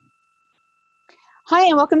Hi,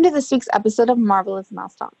 and welcome to this week's episode of Marvelous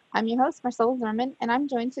Mouse Talk. I'm your host, Marcella Zimmerman, and I'm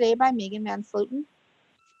joined today by Megan Van Sloten.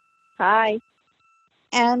 Hi.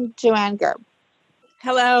 And Joanne Gerb.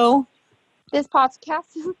 Hello. This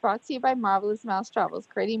podcast is brought to you by Marvelous Mouse Travels,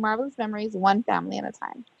 creating marvelous memories one family at a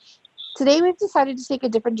time. Today, we've decided to take a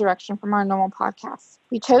different direction from our normal podcast.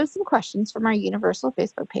 We chose some questions from our Universal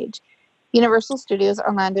Facebook page, Universal Studios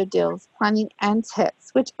Orlando Deals, Planning and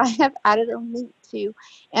Tips, which I have added a link to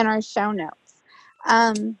in our show notes.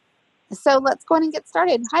 So let's go ahead and get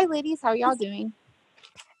started. Hi, ladies. How are y'all doing?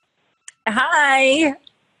 Hi.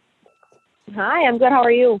 Hi, I'm good. How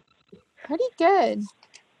are you? Pretty good.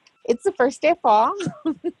 It's the first day of fall.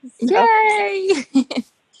 Yay!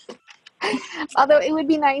 Although it would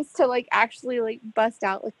be nice to actually bust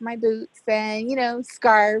out my boots and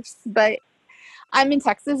scarves, but I'm in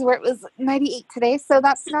Texas where it was 98 today, so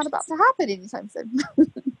that's not about to happen anytime soon.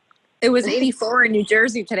 It was 84 in New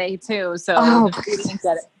Jersey today too, so we didn't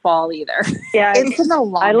get it fall either. Yeah, it's been the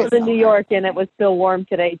longest. I live in New York and it was still warm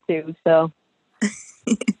today too, so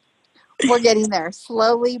we're getting there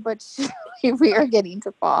slowly, but surely we are getting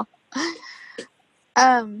to fall.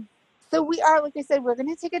 So we are, like I said, we're going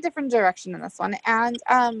to take a different direction in this one. And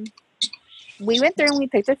we went through and we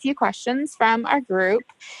picked a few questions from our group.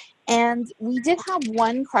 And we did have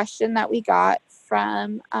one question that we got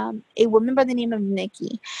from a woman by the name of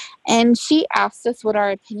Nikki. And she asked us what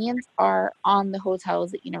our opinions are on the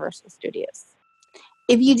hotels at Universal Studios.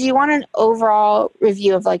 If you do want an overall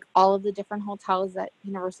review of all of the different hotels that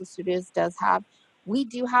Universal Studios does have, we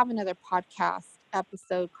do have another podcast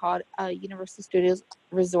episode called Universal Studios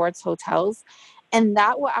Resorts Hotels, and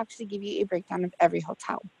that will actually give you a breakdown of every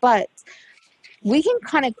hotel. But we can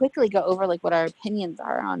kind of quickly go over what our opinions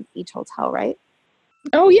are on each hotel, right?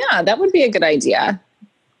 Oh yeah, that would be a good idea.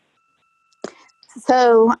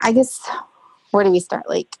 So I guess, where do we start?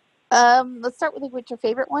 Let's start with what your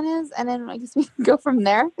favorite one is, and then I guess we can go from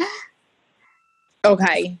there.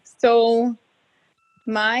 Okay, so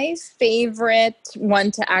my favorite one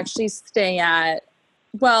to actually stay at,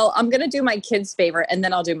 well, I'm going to do my kids' favorite and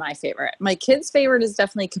then I'll do my favorite. My kids' favorite is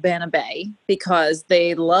definitely Cabana Bay because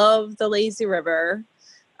they love the lazy river.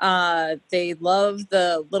 They love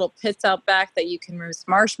the little pits out back that you can roast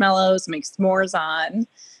marshmallows, make s'mores on.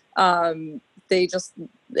 They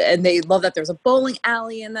love that there's a bowling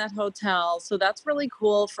alley in that hotel. So that's really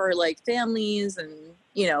cool for families and,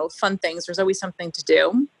 fun things. There's always something to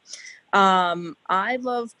do. I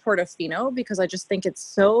love Portofino because I just think it's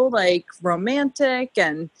so romantic,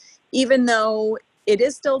 and even though it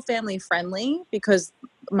is still family friendly because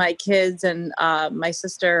my kids and my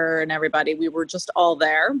sister and everybody, we were just all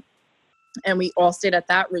there and we all stayed at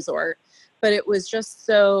that resort, but it was just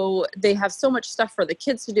they have so much stuff for the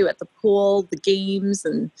kids to do at the pool, the games,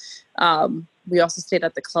 and we also stayed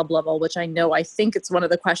at the club level, which I think it's one of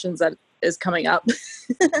the questions that is coming up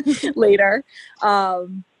later.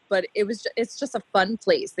 But it's just a fun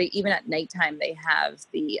place. Even at nighttime, they have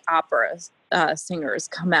the opera singers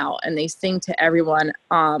come out and they sing to everyone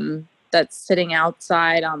that's sitting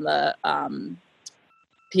outside on the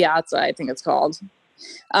piazza, I think it's called.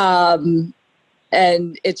 And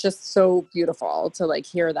it's just so beautiful to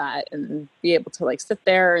hear that and be able to sit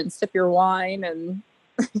there and sip your wine. And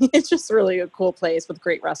it's just really a cool place with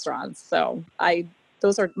great restaurants. So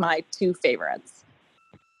those are my two favorites.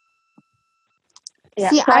 Yeah,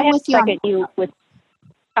 See, so I'm I have with to you second you with.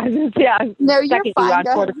 I was gonna say, I'm No, you're second fine. you on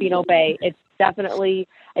Go ahead. Portofino Bay. It's definitely,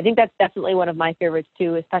 I think that's definitely one of my favorites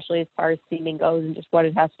too, especially as far as theming goes and just what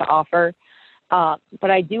it has to offer. But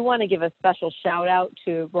I do want to give a special shout out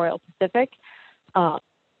to Royal Pacific.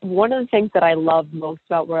 One of the things that I love most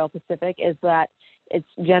about Royal Pacific is that it's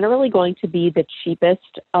generally going to be the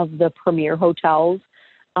cheapest of the premier hotels.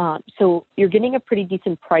 So you're getting a pretty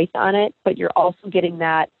decent price on it, but you're also getting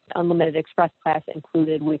that unlimited express pass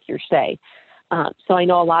included with your stay. So I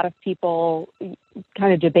know a lot of people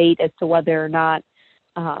kind of debate as to whether or not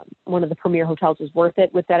one of the premier hotels is worth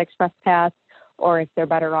it with that express pass, or if they're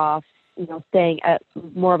better off, staying at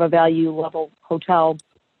more of a value level hotel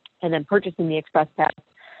and then purchasing the express pass.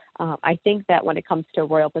 I think that when it comes to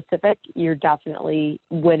Royal Pacific, you're definitely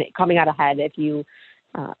coming out ahead if you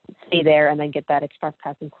stay there and then get that express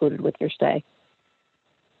pass included with your stay.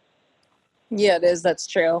 Yeah, it is. That's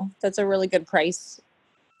true. That's a really good price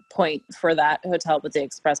point for that hotel with the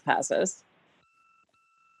express passes.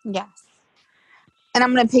 Yes. And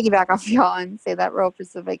I'm going to piggyback off y'all and say that Royal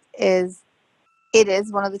Pacific is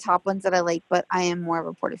one of the top ones that I like, but I am more of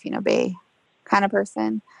a Portofino Bay kind of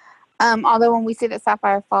person. Although when we stayed at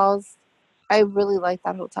Sapphire Falls, I really like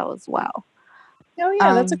that hotel as well. Oh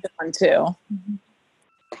yeah, that's a good one too.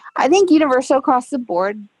 I think Universal across the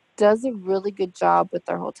board does a really good job with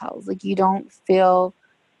their hotels. Like, you don't feel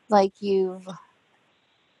like yes,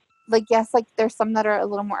 like there's some that are a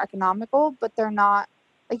little more economical, but they're not,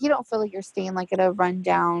 like, you don't feel like you're staying like at a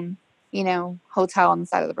rundown, hotel on the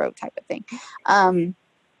side of the road type of thing.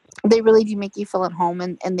 They really do make you feel at home,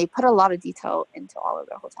 and they put a lot of detail into all of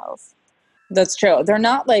their hotels. That's true. They're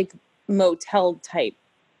not like motel type,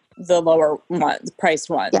 the lower ones,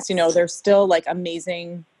 priced ones. Yes. They're still like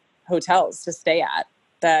amazing hotels to stay at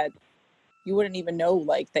that you wouldn't even know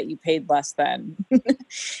like that you paid less than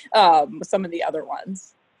some of the other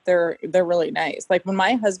ones. They're really nice. Like when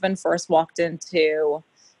my husband first walked into,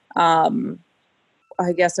 I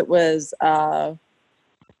guess it was, I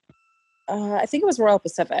think it was Royal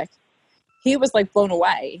Pacific. He was like blown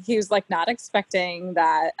away. He was like not expecting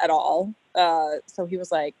that at all. So he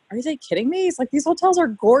was like, "Are they kidding me?" He's like, "These hotels are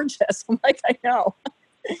gorgeous." I'm like, "I know."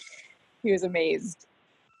 He was amazed.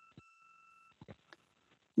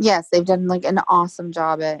 Yes, they've done like an awesome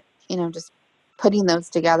job at, just putting those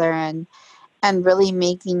together and really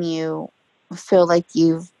making you feel like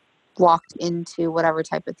you've walked into whatever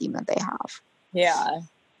type of theme that they have. Yeah.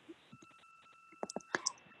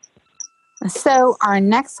 So our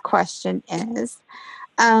next question is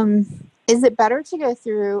it better to go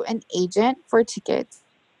through an agent for tickets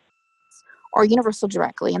or Universal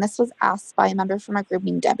directly? And this was asked by a member from our group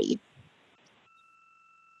named Debbie.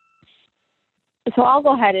 So I'll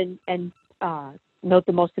go ahead and note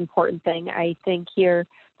the most important thing, I think, here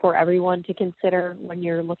for everyone to consider when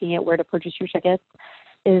you're looking at where to purchase your tickets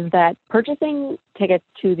is that purchasing tickets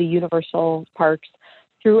to the Universal parks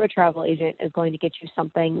through a travel agent is going to get you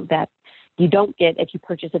something that you don't get if you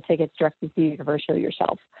purchase the tickets directly through Universal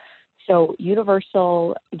yourself. So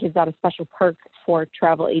Universal gives out a special perk for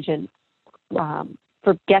travel agents,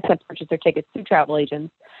 for guests that purchase their tickets through travel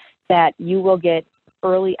agents, that you will get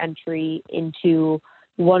early entry into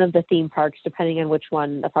one of the theme parks, depending on which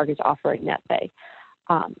one the park is offering that day.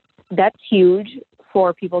 That's huge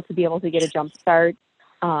for people to be able to get a jump start,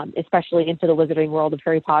 especially into the Wizarding World of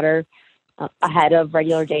Harry Potter, ahead of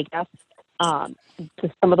regular day guests.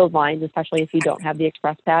 Some of those lines, especially if you don't have the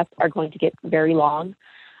Express Pass, are going to get very long.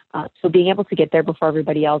 So being able to get there before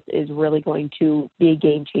everybody else is really going to be a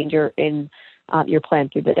game changer in your plan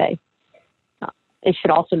through the day. It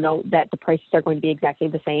should also note that the prices are going to be exactly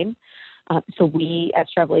the same. So we,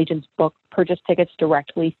 as travel agents, purchase tickets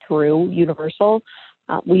directly through Universal.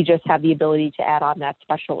 We just have the ability to add on that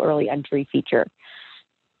special early entry feature.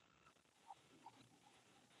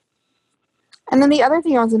 And then the other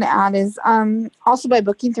thing I was going to add is also by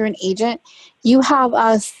booking through an agent, you have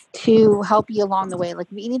us to help you along the way. Like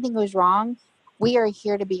if anything goes wrong, we are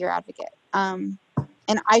here to be your advocate.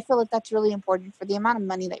 And I feel like that's really important for the amount of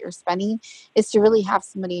money that you're spending is to really have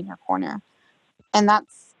somebody in your corner. And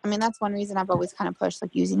that's one reason I've always kind of pushed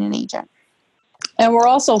like using an agent. And we're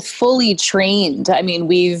also fully trained. I mean,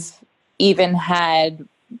 we've even had,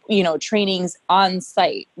 trainings on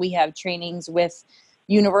site. We have trainings with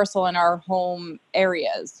Universal in our home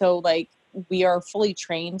areas. So like we are fully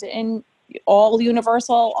trained in all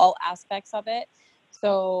Universal, all aspects of it.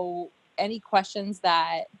 So any questions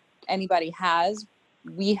that anybody has,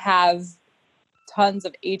 we have tons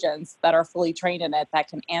of agents that are fully trained in it that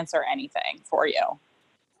can answer anything for you.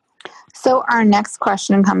 So our next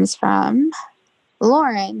question comes from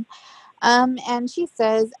Lauren. And she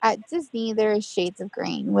says, at Disney, there is Shades of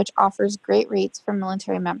Green, which offers great rates for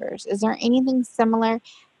military members. Is there anything similar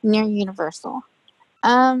near Universal?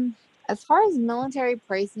 As far as military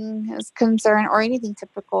pricing is concerned, or anything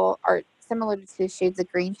typical or similar to Shades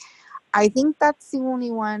of Green, I think that's the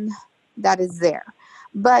only one that is there.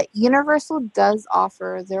 But Universal does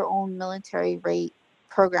offer their own military rate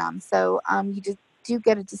program. So you just do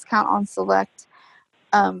get a discount on select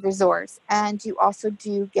resorts, and you also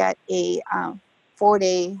do get a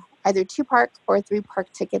 4-day either 2-park or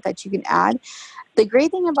 3-park ticket that you can add. The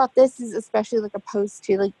great thing about this is, especially like opposed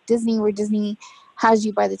to like Disney, where Disney has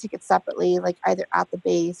you buy the ticket separately, like either at the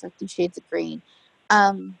base or through Shades of Green,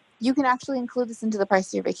 you can actually include this into the price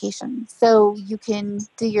of your vacation. So you can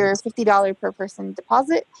do your $50 per person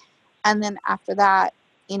deposit, and then after that,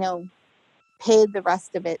 pay the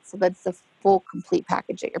rest of it, so that's the full complete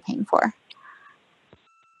package that you're paying for.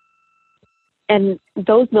 And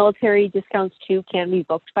those military discounts too can be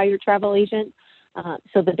booked by your travel agent.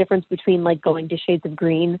 So the difference between like going to Shades of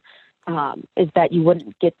Green is that you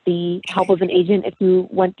wouldn't get the help of an agent if you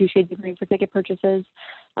went through Shades of Green for ticket purchases.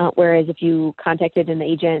 Whereas if you contacted an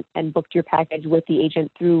agent and booked your package with the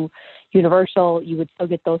agent through Universal, you would still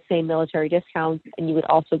get those same military discounts, and you would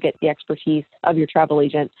also get the expertise of your travel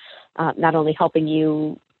agent, not only helping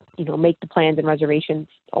you, make the plans and reservations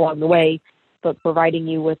along the way, but providing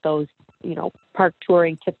you with those, park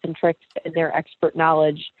touring tips and tricks and their expert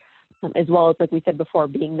knowledge, as well as, like we said before,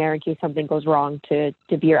 being there in case something goes wrong to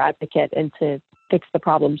be your advocate and to fix the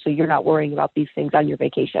problem so you're not worrying about these things on your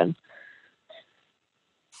vacation.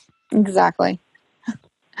 Exactly.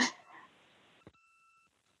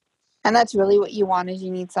 And that's really what you want, is you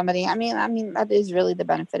need somebody. I mean, that is really the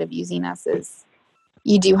benefit of using us, is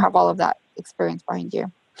you do have all of that experience behind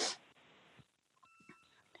you.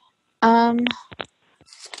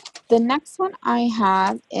 The next one I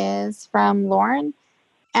have is from Lauren,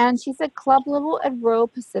 and she said club level at Royal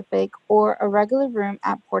Pacific or a regular room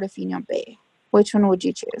at Portofino Bay. Which one would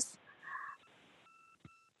you choose?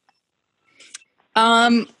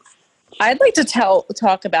 I'd like to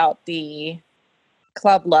talk about the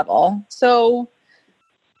club level. So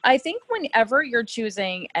I think whenever you're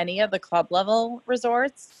choosing any of the club level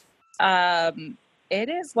resorts, it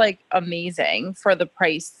is like amazing for the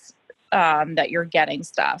price that you're getting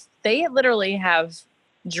stuff. They literally have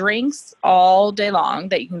drinks all day long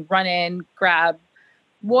that you can run in, grab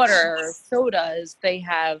water, sodas. They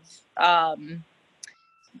have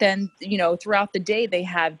then, throughout the day they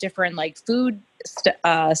have different like food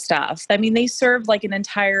stuff. I mean, they served like an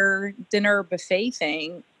entire dinner buffet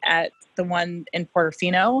thing at the one in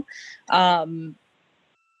Portofino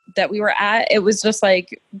that we were at. It was just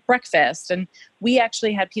like breakfast, and we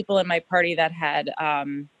actually had people in my party that had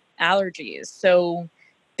allergies. So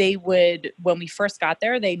they would, when we first got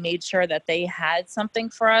there, they made sure that they had something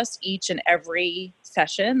for us each and every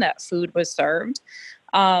session that food was served.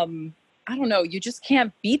 I don't know, you just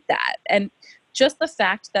can't beat that. And just the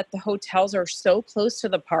fact that the hotels are so close to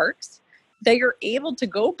the parks that you're able to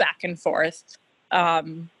go back and forth.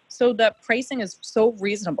 So the pricing is so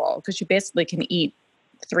reasonable because you basically can eat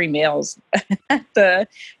 3 meals at the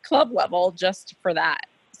club level just for that.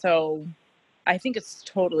 So I think it's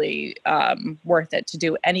totally worth it to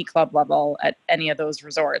do any club level at any of those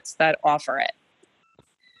resorts that offer it.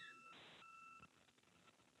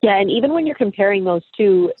 Yeah, and even when you're comparing those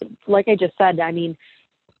two, like I just said, I mean,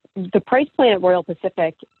 the price point at Royal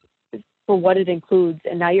Pacific for what it includes,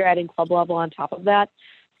 and now you're adding club level on top of that.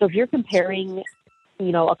 So if you're comparing,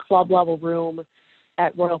 a club level room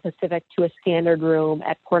at Royal Pacific to a standard room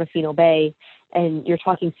at Portofino Bay, and you're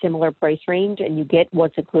talking similar price range, and you get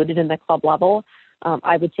what's included in the club level,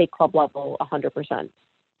 I would take club level 100%.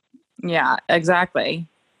 Yeah, exactly.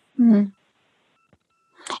 Mm-hmm.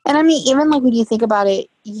 And I mean, even like when you think about it,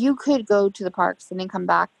 you could go to the parks and then come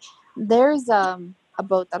back. There's a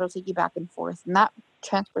boat that'll take you back and forth, and that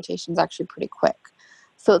transportation is actually pretty quick.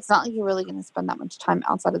 So it's not like you're really going to spend that much time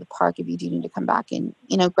outside of the park if you do need to come back and,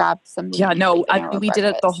 grab something. Yeah, no, I mean, we did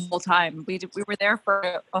it the whole time. We were there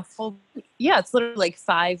for a full, it's literally like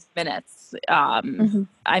 5 minutes. Mm-hmm.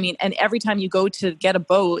 I mean, and every time you go to get a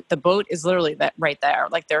boat, the boat is literally that right there.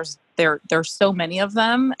 Like there's so many of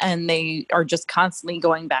them, and they are just constantly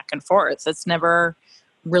going back and forth. It's never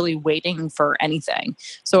really waiting for anything.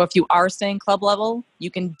 So if you are staying club level,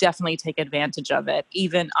 you can definitely take advantage of it,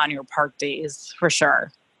 even on your park days, for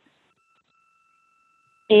sure.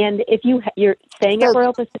 And if you're staying at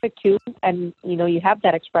Royal Pacific too, and you have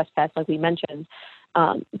that express pass like we mentioned,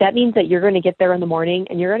 that means that you're going to get there in the morning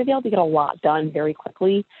and you're going to be able to get a lot done very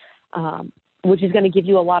quickly, which is going to give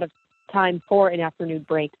you a lot of time for an afternoon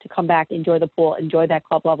break to come back, enjoy the pool, enjoy that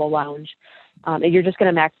club level lounge. And you're just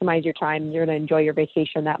going to maximize your time. You're going to enjoy your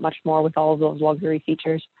vacation that much more with all of those luxury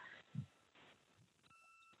features.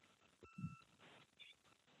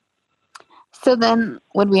 So then,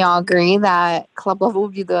 would we all agree that club level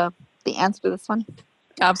would be the answer to this one?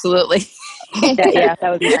 Absolutely. Yeah,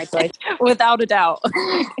 that would be my choice. Without a doubt.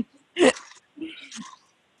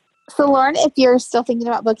 So Lauren, if you're still thinking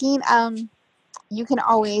about booking, you can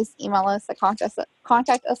always email us at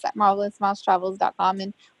contact us at marvelousmilestravels.com,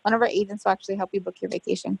 and one of our agents will actually help you book your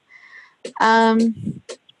vacation.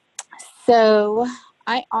 So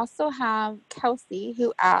I also have Kelsey,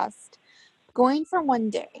 who asked, going for one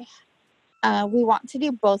day, we want to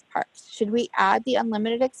do both parks. Should we add the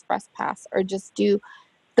unlimited express pass or just do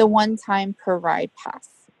the one-time per ride pass?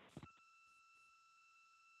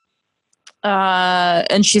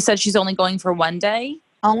 And she said she's only going for one day?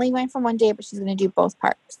 Only going for one day, but she's going to do both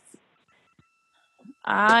parks.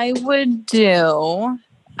 I would do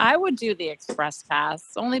the express pass,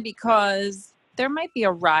 only because there might be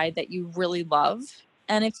a ride that you really love.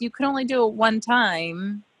 And if you could only do it one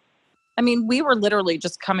time, I mean, we were literally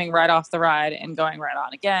just coming right off the ride and going right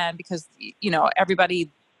on again because, everybody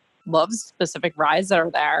loves specific rides that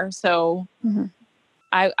are there. So mm-hmm.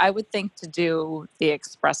 I would think to do the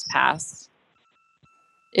express pass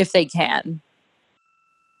if they can.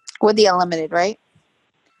 With the unlimited, right?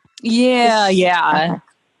 Yeah, yeah.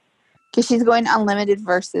 Because she's going unlimited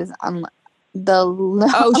versus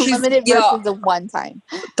Oh, she's unlimited yeah, versus the one time.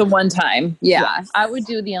 the one time. Yeah, Yes. I would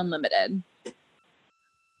do the unlimited.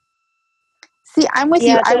 See, I'm with you.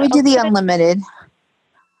 Yeah, I would do the unlimited.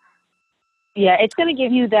 Yeah, it's going to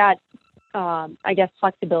give you that, I guess,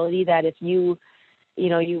 flexibility that if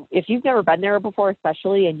if you've never been there before,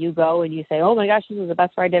 especially, and you go and you say, oh my gosh, this is the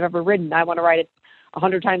best ride I've ever ridden, I want to ride it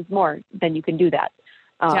 100 times more, then you can do that.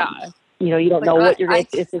 Yeah. You don't know what you're going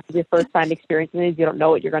to, if this is your first time experiencing it, you don't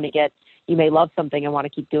know what you're going to get. You may love something and want to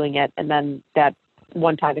keep doing it. And then that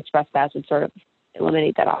one-time express pass would sort of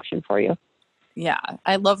eliminate that option for you. Yeah.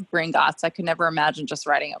 I love Gringotts. I could never imagine just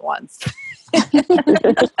riding it once.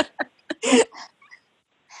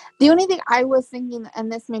 The only thing I was thinking,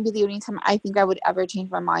 and this may be the only time I think I would ever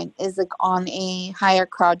change my mind, is like on a higher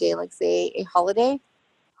crowd day, like say a holiday,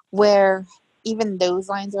 where even those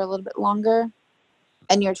lines are a little bit longer,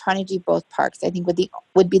 and you're trying to do both parks. I think would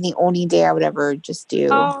be the only day I would ever just do.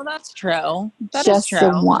 Oh, that's true. That is just true.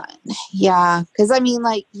 the one. Yeah, because I mean,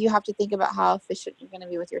 like you have to think about how efficient you're going to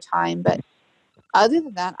be with your time, but other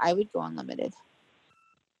than that, I would go unlimited.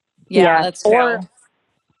 Yeah, that's true. Or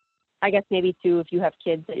I guess maybe too, if you have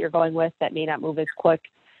kids that you're going with that may not move as quick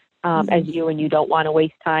as you, and you don't want to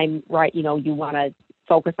waste time, right? You want to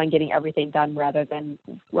focus on getting everything done rather than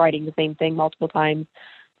riding the same thing multiple times.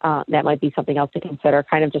 That might be something else to consider,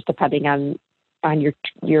 kind of just depending on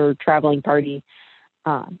your traveling party.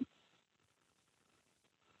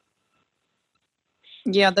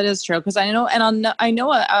 Yeah, that is true. Because I know,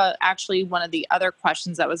 actually one of the other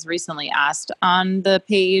questions that was recently asked on the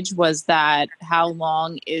page was that how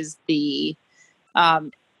long is the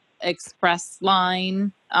express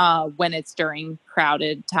line when it's during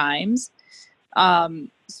crowded times?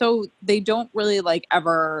 So they don't really like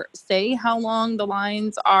ever say how long the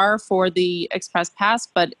lines are for the express pass,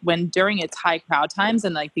 but when during its high crowd times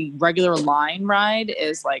and like the regular line ride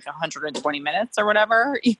is like 120 minutes or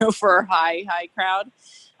whatever, for a high crowd,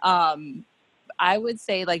 I would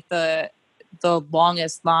say like the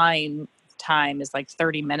longest line time is like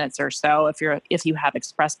 30 minutes or so if you have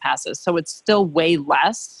express passes. So it's still way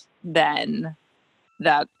less than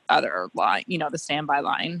that other line, the standby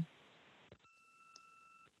line.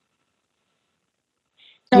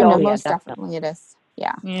 No, most definitely it is.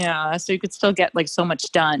 Yeah. Yeah. So you could still get like so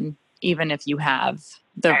much done, even if you have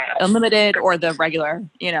the unlimited or the regular,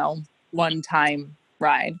 one-time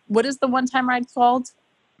ride. What is the one-time ride called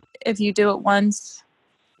if you do it once?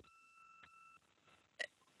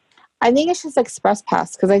 I think it's just express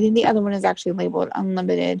pass because I think the other one is actually labeled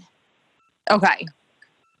unlimited. Okay.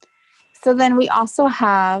 So then we also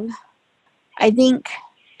have, I think,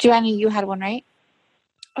 Joanna, you had one, right?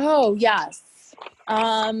 Oh, yes.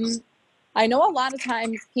 I know a lot of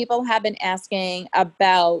times people have been asking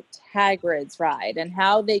about Hagrid's ride and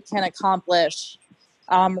how they can accomplish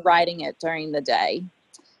riding it during the day.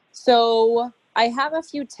 So I have a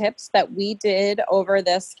few tips that we did over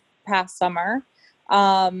this past summer,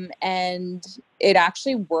 and it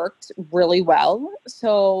actually worked really well.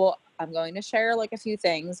 So I'm going to share like a few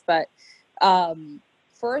things, but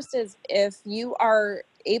first is if you are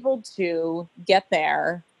able to get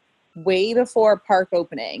there way before park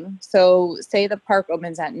opening. So say the park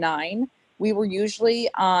opens at 9, we were usually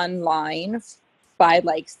online by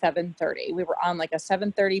like 7:30. We were on like a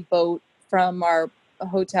 7:30 boat from our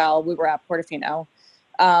hotel. We were at Portofino.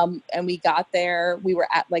 And we got there, we were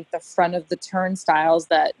at like the front of the turnstiles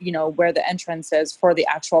that, where the entrance is for the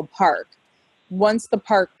actual park. Once the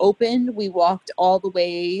park opened, we walked all the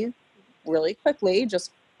way really quickly,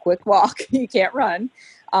 just quick walk. You can't run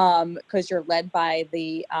because you're led by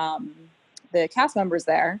the cast members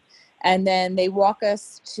there. And then they walk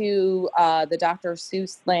us to the Dr.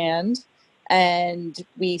 Seuss land, and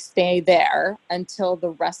we stay there until the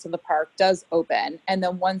rest of the park does open. And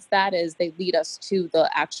then once that is, they lead us to the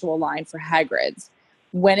actual line for Hagrid's.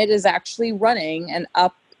 When it is actually running and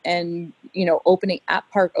up and, opening at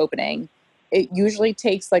park opening, it usually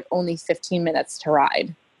takes like only 15 minutes to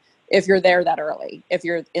ride if you're there that early, if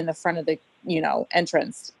you're in the front of the,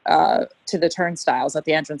 entrance to the turnstiles at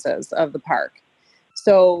the entrances of the park.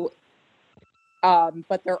 So,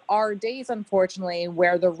 but there are days, unfortunately,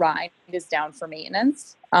 where the ride is down for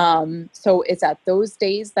maintenance. So it's at those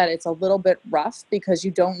days that it's a little bit rough because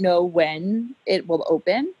you don't know when it will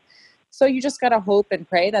open. So you just got to hope and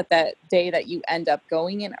pray that that day that you end up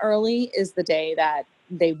going in early is the day that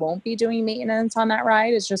they won't be doing maintenance on that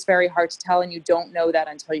ride. It's just very hard to tell, and you don't know that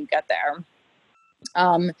until you get there.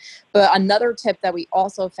 But another tip that we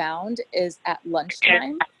also found is at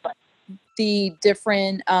lunchtime, the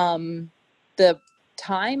different, the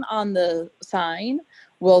time on the sign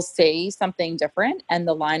will say something different, and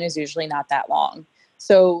the line is usually not that long.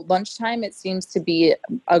 So lunchtime, it seems to be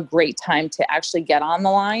a great time to actually get on the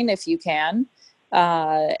line if you can.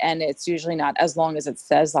 And it's usually not as long as it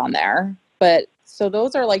says on there. But so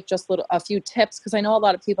those are like just a few tips, because I know a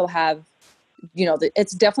lot of people have,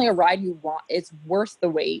 it's definitely a ride you want. It's worth the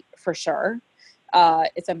wait for sure.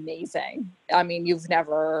 It's amazing. I mean, you've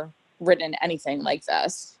never ridden anything like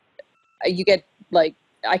this. You get like,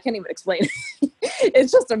 I can't even explain.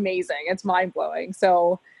 It's just amazing. It's mind blowing.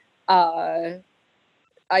 So, I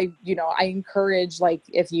encourage, like,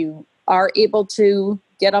 if you are able to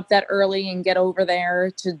get up that early and get over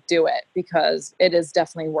there, to do it, because it is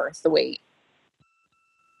definitely worth the wait.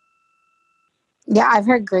 Yeah, I've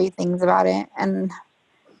heard great things about it, and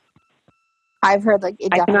I've heard like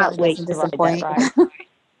it I cannot definitely wait doesn't to ride disappoint. that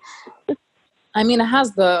ride. I mean,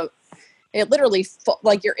 it literally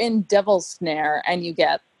like you're in Devil's Snare, and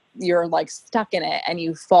you're like stuck in it and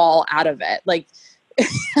you fall out of it. Like,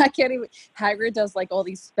 I can't even, Hagrid does like all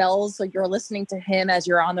these spells. So you're listening to him as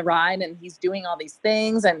you're on the ride, and he's doing all these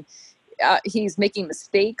things, and he's making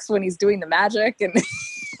mistakes when he's doing the magic. And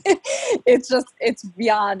it's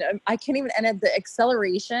beyond, I can't even, and the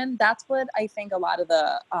acceleration, that's what I think a lot of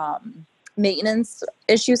the maintenance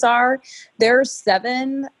issues are. There's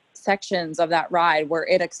 7 sections of that ride where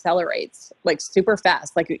it accelerates like super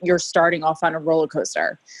fast, like you're starting off on a roller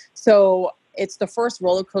coaster. So it's the first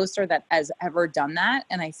roller coaster that has ever done that,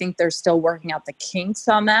 and I think they're still working out the kinks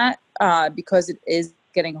on that, because it is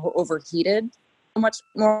getting overheated much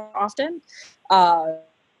more often.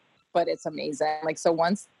 But it's amazing. Like, so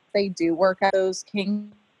once they do work out those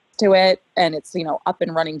kinks to it, and it's up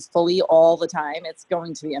and running fully all the time, it's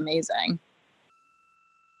going to be amazing.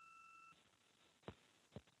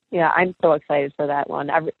 Yeah, I'm so excited for that one.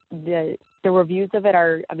 The reviews of it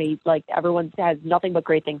are, I mean, like, everyone has nothing but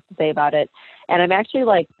great things to say about it. And I'm actually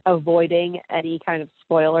like avoiding any kind of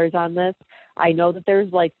spoilers on this. I know that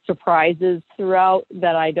there's like surprises throughout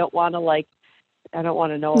that I don't want to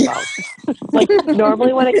know about. Like,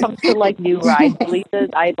 normally when it comes to like new ride releases,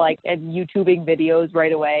 I am YouTubing videos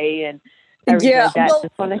right away and everything like that. Well,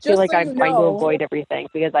 this one I feel like I'm trying to avoid everything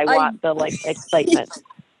because I want the like excitement.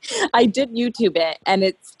 I did YouTube it, and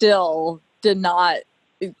it still did not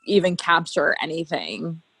even capture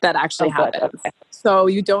anything that actually happens. Okay. So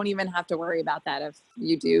you don't even have to worry about that. If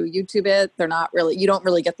you do YouTube it, you don't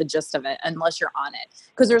really get the gist of it unless you're on it,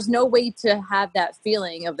 because there's no way to have that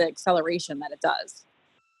feeling of the acceleration that it does.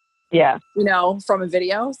 Yeah. From a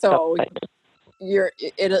video. So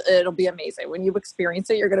it'll be amazing. When you experience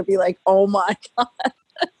it, you're going to be like, oh my God.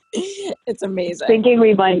 It's amazing. Thinking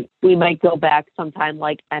we might go back sometime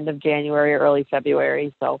like end of January or early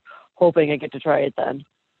February. So hoping I get to try it then.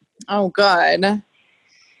 Oh, good.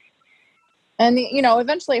 And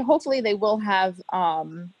eventually, hopefully, they will have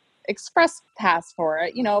express pass for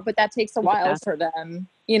it. But that takes a while for them,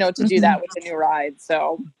 to do that with the new ride.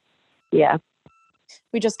 So yeah,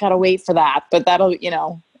 we just gotta wait for that. But that'll,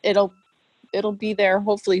 it'll be there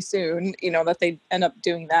hopefully soon. That they end up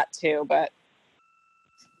doing that too. But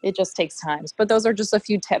it just takes time. But those are just a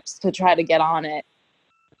few tips to try to get on it,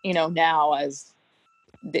 now as,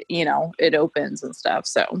 it opens and stuff.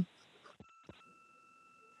 So.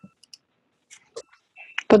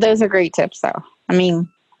 But those are great tips, though. I mean,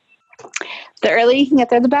 the earlier you can get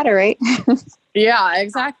there, the better, right? Yeah,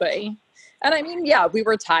 exactly. And I mean, yeah, we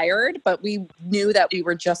were tired, but we knew that we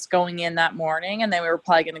were just going in that morning, and then we were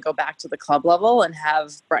probably going to go back to the club level and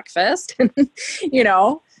have breakfast,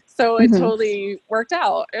 So it totally worked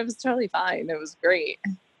out. It was totally fine. It was great.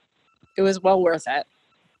 It was well worth it.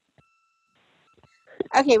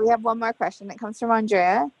 Okay, we have one more question. It comes from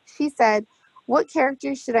Andrea. She said, what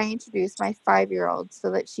characters should I introduce my 5-year-old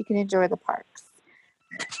so that she can enjoy the parks?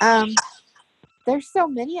 There's so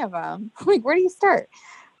many of them. Like, where do you start?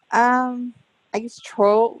 I guess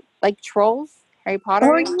trolls, Harry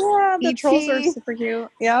Potter. Oh yeah, the trolls are super cute.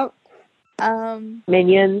 Yep.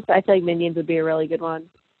 Minions. I feel like Minions would be a really good one.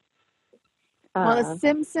 Well, the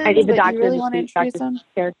Simpsons. I did the Doctor. You really want to introduce them?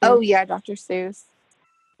 Oh yeah, Dr. Seuss.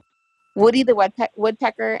 Woody the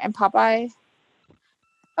Woodpecker and Popeye.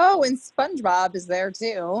 Oh, and SpongeBob is there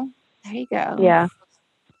too. There you go. Yeah.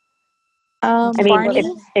 I mean,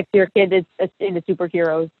 Barney? If your kid is into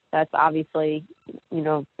superheroes, that's obviously,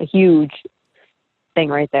 a huge thing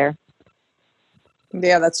right there.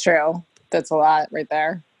 Yeah, that's true. That's a lot right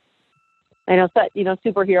there. I know,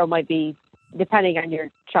 superhero might be, depending on your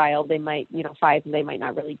child, they might, 5, they might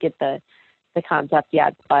not really get the concept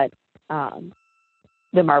yet, but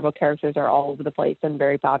the Marvel characters are all over the place and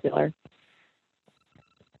very popular.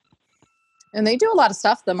 And they do a lot of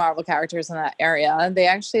stuff, the Marvel characters in that area. They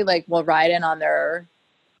actually will ride in on their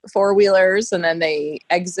four-wheelers, and then they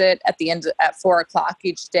exit at the end at 4:00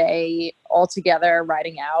 each day, all together,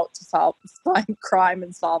 riding out to find crime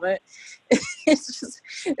and solve it.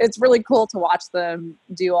 It's really cool to watch them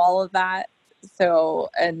do all of that. So,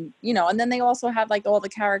 and then they also have like all the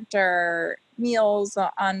character meals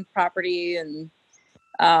on property, and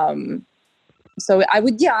so I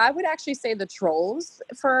would actually say the Trolls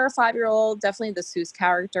for a 5-year-old, definitely the Seuss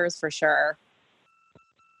characters for sure.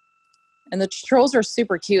 And the Trolls are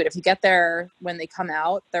super cute. If you get there when they come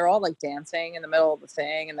out, they're all like dancing in the middle of the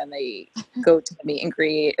thing, and then they go to the meet and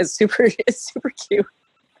greet. It's super cute.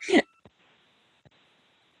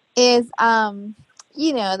 Is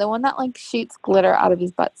the one that like shoots glitter out of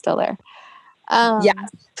his butt still there? Yeah.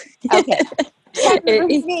 Okay. Can't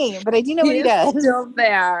remember his name, but I do know what he does. Still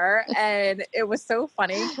there, and it was so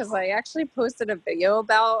funny because I actually posted a video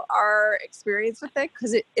about our experience with it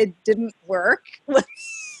because it didn't work.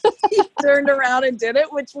 He turned around and did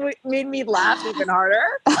it, which made me laugh even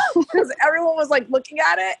harder because everyone was like looking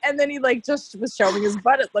at it, and then he like just was showing his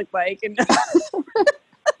butt. It looked like, and so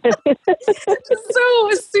it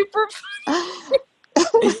was super funny.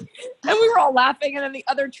 And we were all laughing, and then the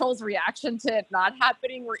other Trolls' reaction to it not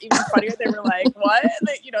happening were even funnier. They were like, "What?" And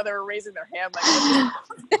they were raising their hand like.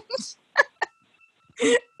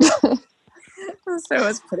 So it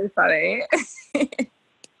was pretty funny.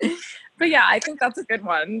 But yeah, I think that's a good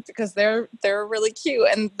one because they're really cute,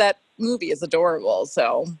 and that movie is adorable.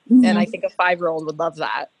 So, and I think a 5-year-old would love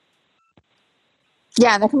that.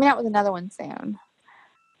 Yeah, they're coming out with another one soon.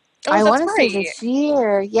 Oh, I that's want to say right. this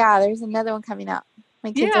year. Yeah, there's another one coming up.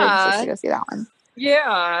 My kids are anxious to go see that one.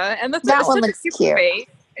 Yeah, and that's that one such looks a cute. cute.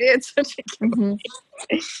 It's such a cute.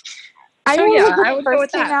 I So remember yeah, when I it would go with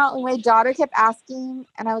first came that. out, and my daughter kept asking,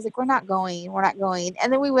 and I was like, "We're not going."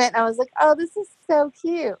 And then we went, and I was like, "Oh, this is so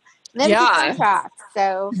cute." And then it keeps on track.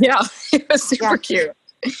 So yeah, it was super cute.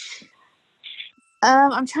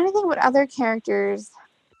 I'm trying to think what other characters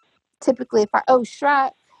typically.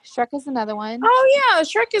 Shrek. Shrek is another one. Oh yeah,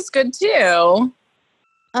 Shrek is good too.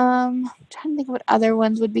 I'm trying to think what other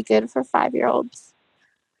ones would be good for 5-year-olds.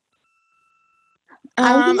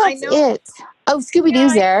 I think that's it. Oh,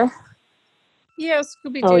 Scooby-Doo's there. Yeah,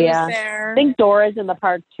 Scooby-Doo's there. I think Dora's in the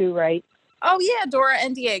park too, right? Oh yeah, Dora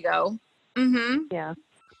and Diego. Mm-hmm. Yeah.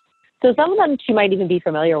 So some of them she might even be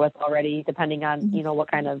familiar with already, depending on what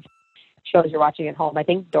kind of shows you're watching at home. I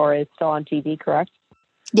think Dora is still on TV, correct?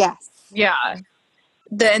 Yes. Yeah.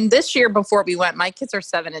 Then this year, before we went, my kids are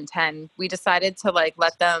 7 and 10. We decided to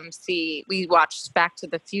let them see. We watched Back to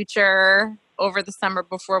the Future over the summer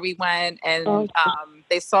before we went, and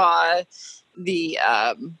they saw the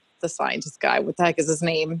scientist guy. What the heck is his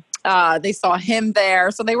name? They saw him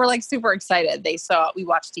there, so they were super excited. We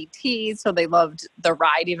watched E.T., so they loved the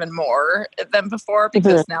ride even more than before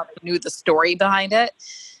because now they knew the story behind it.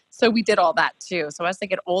 So we did all that too. So as they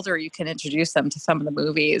get older, you can introduce them to some of the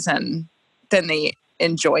movies, and then they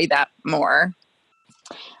enjoy that more.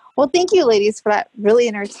 Well, thank you, ladies, for that really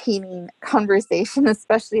entertaining conversation,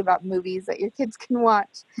 especially about movies that your kids can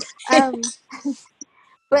watch.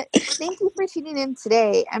 But thank you for tuning in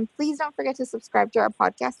today. And please don't forget to subscribe to our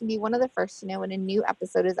podcast and be one of the first to know when a new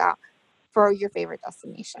episode is out for your favorite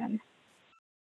destination.